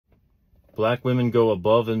Black women go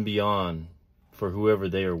above and beyond for whoever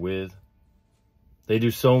they are with. They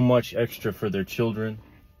do so much extra for their children.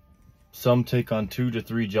 Some take on 2 to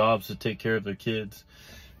 3 jobs to take care of their kids,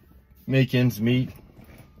 make ends meet.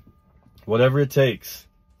 Whatever it takes.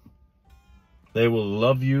 They will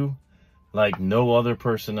love you like no other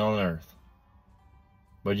person on earth.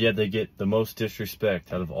 But yet they get the most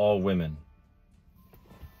disrespect out of all women.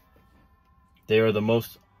 They are the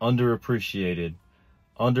most underappreciated,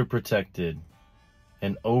 underprotected,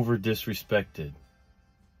 and over-disrespected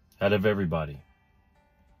out of everybody.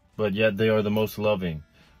 But yet they are the most loving,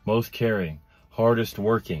 most caring, hardest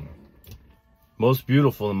working, most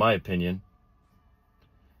beautiful in my opinion.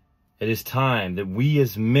 It is time that we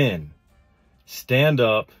as men stand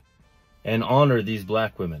up and honor these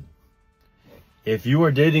black women. If you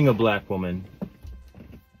are dating a black woman,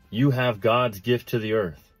 you have God's gift to the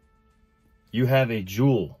earth. You have a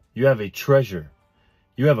jewel. You have a treasure.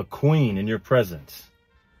 You have a queen in your presence.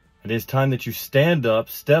 It is time that you stand up,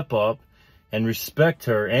 step up, and respect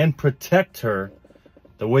her and protect her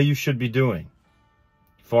the way you should be doing.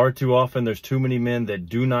 Far too often, there's too many men that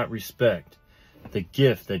do not respect the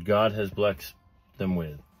gift that God has blessed them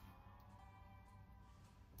with.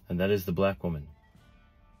 And that is the black woman.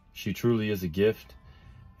 She truly is a gift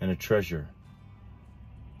and a treasure.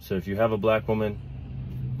 So if you have a black woman,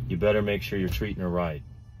 you better make sure you're treating her right.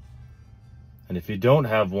 And if you don't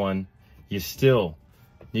have one, you still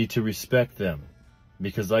need to respect them.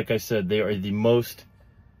 Because like I said, they are the most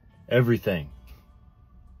everything.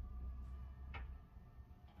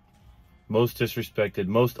 Most disrespected,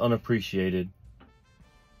 most unappreciated.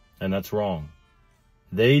 And that's wrong.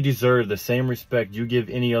 They deserve the same respect you give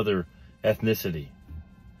any other ethnicity.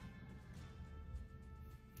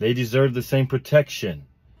 They deserve the same protection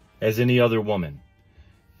as any other woman.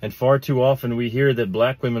 And far too often we hear that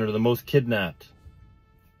black women are the most kidnapped,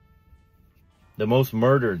 the most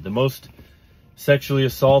murdered, the most sexually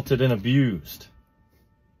assaulted and abused.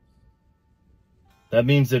 That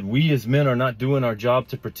means that we as men are not doing our job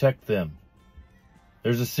to protect them.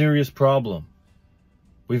 There's a serious problem.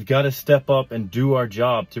 We've got to step up and do our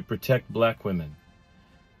job to protect black women.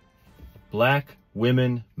 Black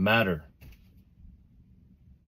women matter.